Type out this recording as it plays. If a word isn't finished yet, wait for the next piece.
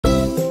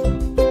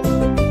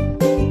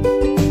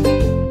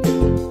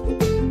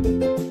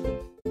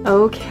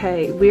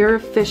Okay, we are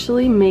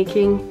officially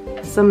making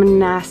some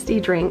nasty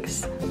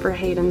drinks for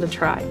Hayden to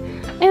try.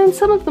 And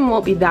some of them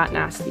won't be that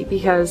nasty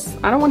because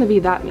I don't want to be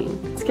that mean.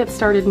 Let's get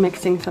started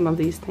mixing some of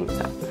these things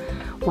up.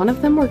 One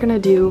of them we're gonna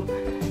do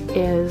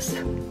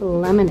is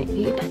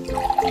lemonade.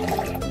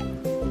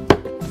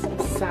 Some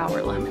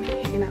sour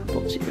lemonade and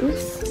apple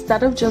juice.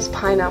 Instead of just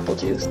pineapple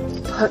juice,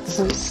 put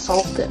some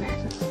salt in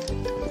it.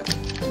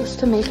 Just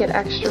to make it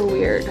extra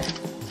weird.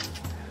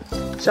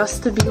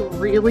 Just to be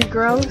really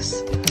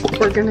gross,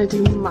 we're gonna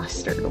do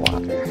mustard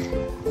water.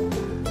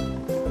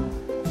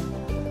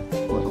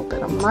 A little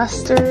bit of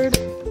mustard,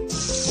 a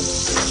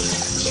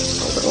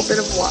little bit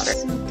of water.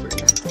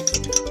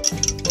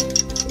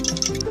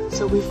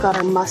 So we've got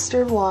our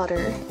mustard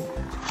water.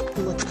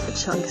 Look at the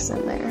chunks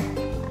in there.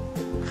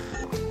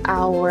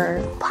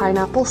 Our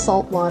pineapple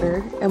salt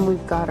water, and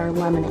we've got our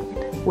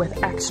lemonade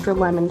with extra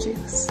lemon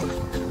juice.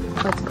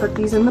 Let's put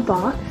these in the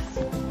box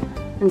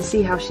and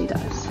see how she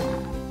does.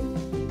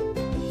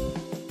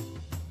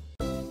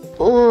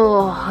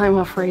 Oh, I'm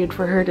afraid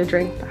for her to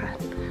drink that.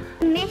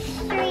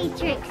 Mystery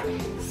drinks.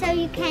 So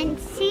you can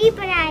see,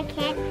 but I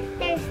can't.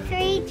 There's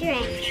 3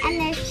 drinks, and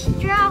there's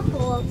straw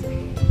holes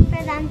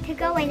for them to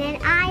go in,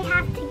 and I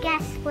have to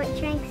guess what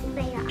drinks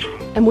they are.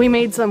 And we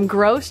made some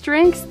gross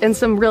drinks and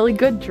some really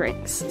good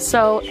drinks.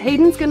 So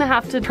Hayden's gonna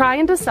have to try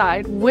and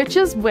decide which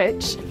is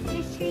which.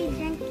 Mystery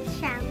drink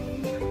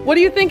challenge. What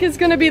do you think is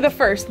gonna be the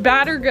first,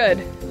 bad or good?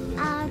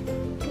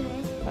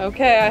 Good.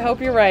 Okay, I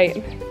hope you're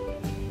right.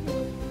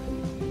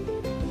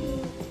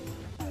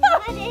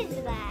 What is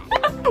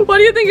that? What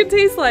do you think it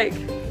tastes like?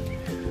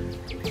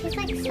 It's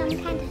like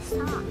some kind of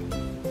sauce.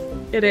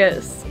 It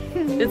is.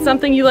 It's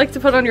something you like to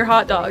put on your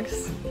hot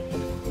dogs.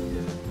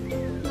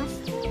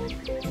 Mustard?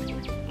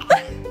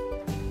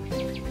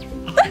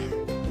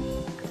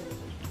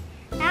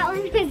 That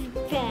one was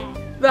bad.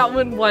 That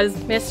one was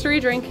mystery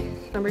drink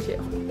number 2.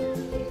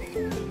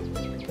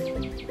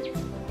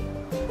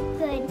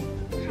 Good.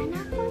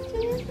 Pineapple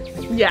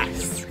juice?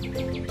 Yes.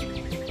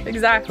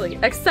 Exactly.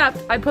 Except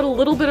I put a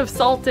little bit of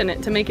salt in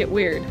it to make it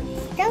weird.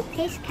 Still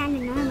tastes kind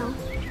of normal.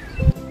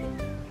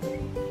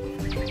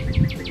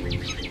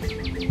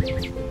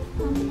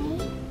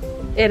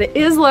 It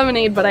is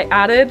lemonade, but I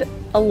added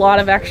a lot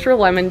of extra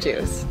lemon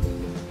juice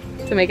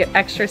to make it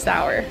extra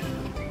sour.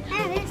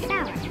 That is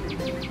sour.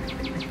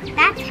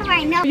 That's how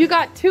I know. You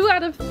got 2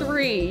 out of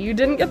 3. You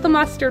didn't get the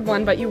mustard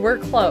one, but you were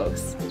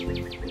close.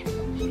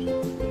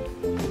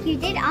 You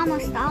did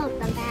almost all of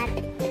them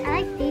bad.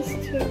 I like these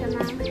 2 the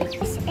most.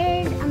 This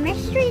is a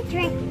mystery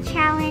drink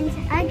challenge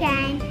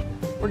again.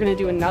 We're gonna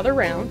do another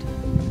round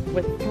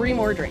with 3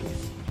 more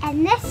drinks.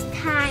 And this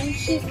time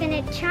she's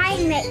gonna try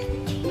and make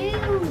 2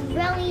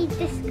 really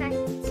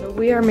disgusting. So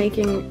we are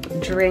making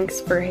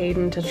drinks for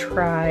Hayden to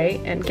try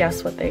and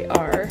guess what they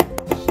are.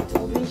 She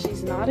told me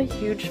she's not a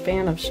huge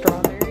fan of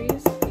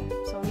strawberries,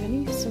 so I'm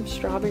gonna use some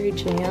strawberry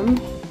jam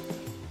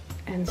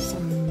and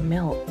some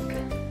milk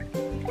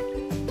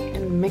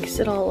and mix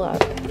it all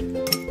up.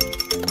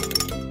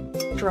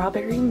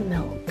 Strawberry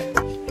milk.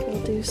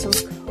 We'll do some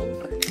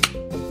Coke,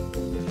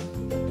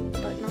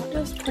 but not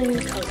just plain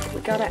Coke.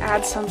 We gotta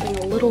add something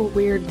a little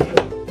weird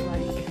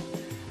like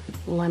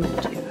lemon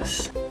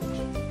juice.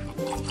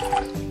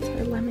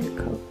 Our lemon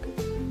Coke.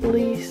 At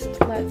least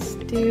let's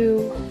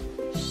do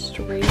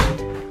straight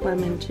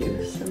lemon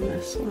juice in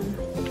this one.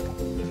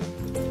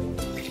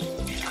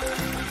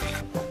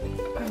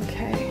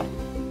 Okay.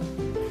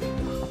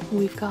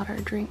 We've got our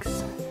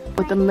drinks.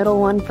 With the middle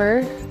one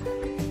first.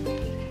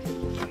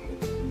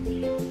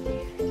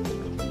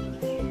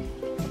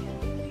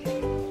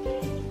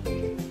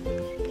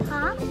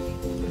 Huh?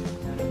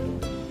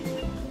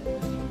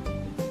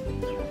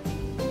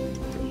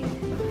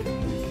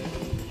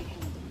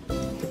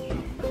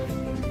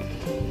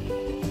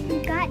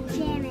 Got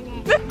jam in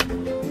it.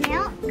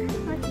 Milk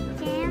with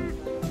jam.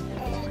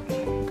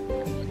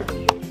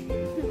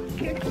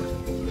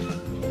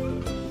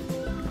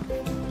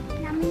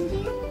 Lemon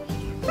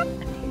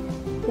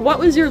juice. What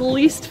was your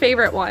least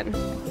favorite one?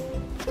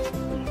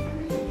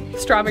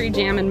 Strawberry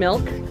jam and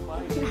milk?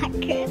 Not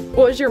good.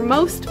 What was your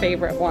most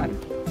favorite one?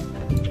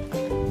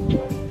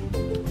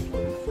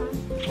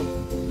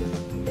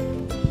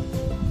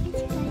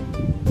 It's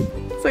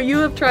good. So you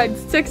have tried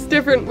 6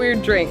 different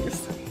weird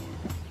drinks.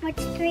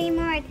 What's 3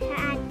 more to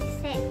add to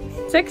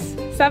 6?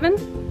 6, 7,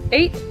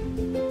 8?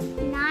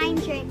 9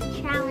 drink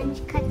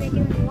challenge because we're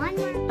doing 1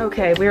 more.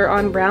 Okay, we are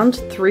on round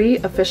 3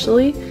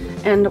 officially,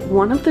 and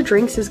one of the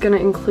drinks is gonna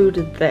include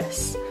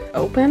this.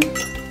 Open.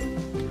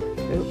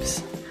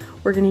 Oops.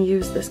 We're gonna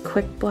use this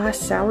Quick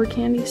Blast sour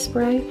candy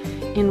spray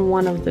in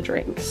one of the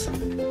drinks.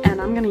 And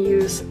I'm gonna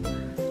use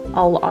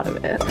a lot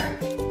of it.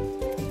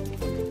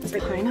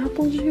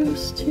 Pineapple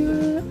juice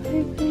to it,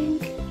 I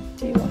think.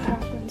 See what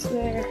happens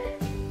there.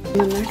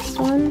 The next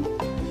one,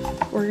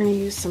 we're gonna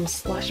use some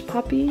Slush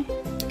Puppy.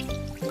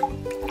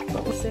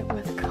 Mix it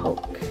with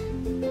Coke.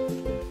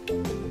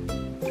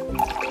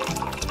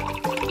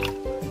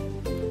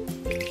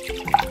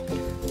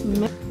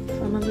 Mix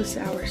some of the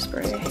sour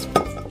spray.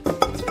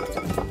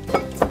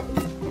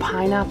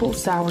 pineapple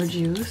sour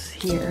juice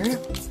here.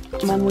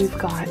 And then we've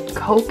got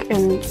Coke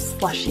and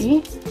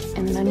slushy.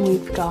 And then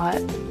we've got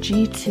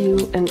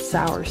G2 and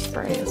sour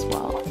spray as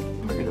well.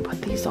 We're gonna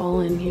put these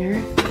all in here.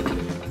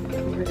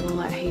 And we're gonna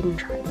let Hayden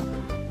try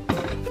them.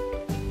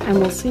 And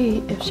we'll see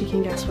if she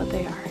can guess what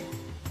they are.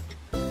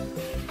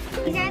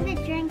 These are the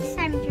drinks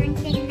I'm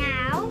drinking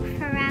now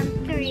for round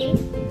 3.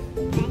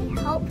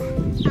 I hope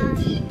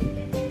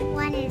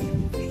one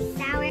is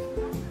sour.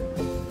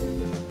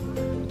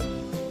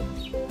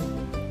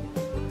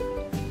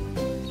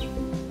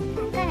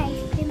 I've got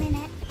ice cream in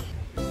it.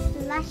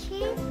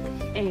 Slushy.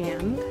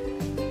 And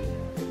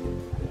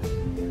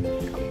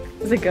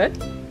is it good?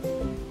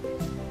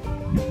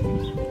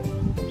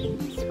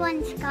 This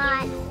one's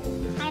got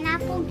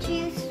pineapple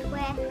juice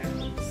with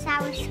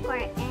sour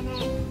squirt in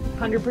it.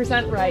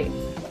 100% right.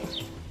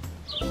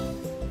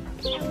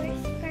 Sour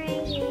spray,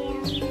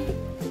 yeah.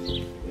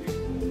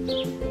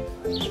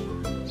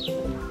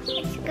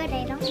 It's good,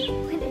 I don't know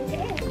what it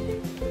is.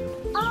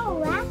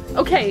 Oh, that's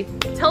Okay,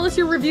 tell us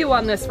your review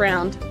on this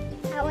round.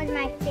 That was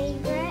my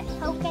favorite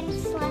Coke and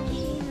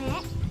slushy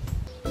mix.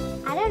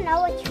 I don't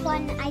know which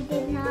one I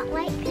did not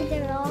like because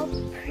they're all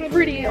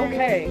pretty good.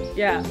 Okay.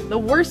 Yeah. The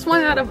worst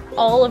one out of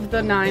all of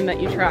the 9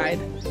 that you tried.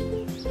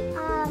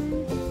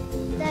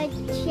 The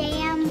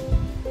jam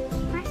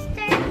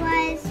mustard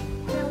was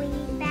really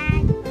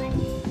bad, but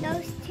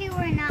those 2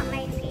 were not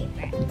my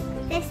favorite.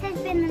 This has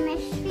been the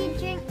Mystery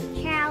Drink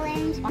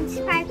Challenge on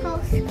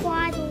Sparkle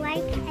Squad.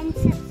 Like and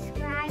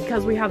subscribe.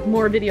 Because we have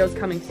more videos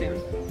coming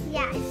soon.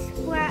 Yes,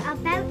 we're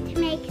about to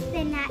make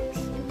the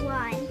next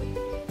one,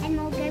 and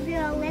we'll give you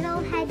a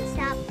little heads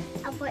up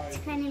of what's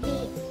going to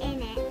be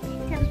in it.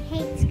 Some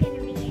hate's going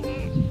to be in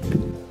it.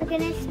 We're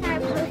going to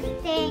start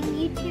posting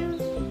YouTube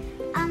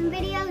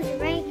videos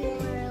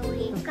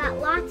regularly. We've got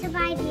lots of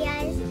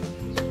ideas,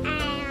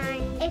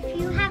 and if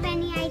you have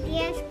any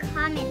ideas,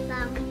 comment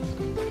them.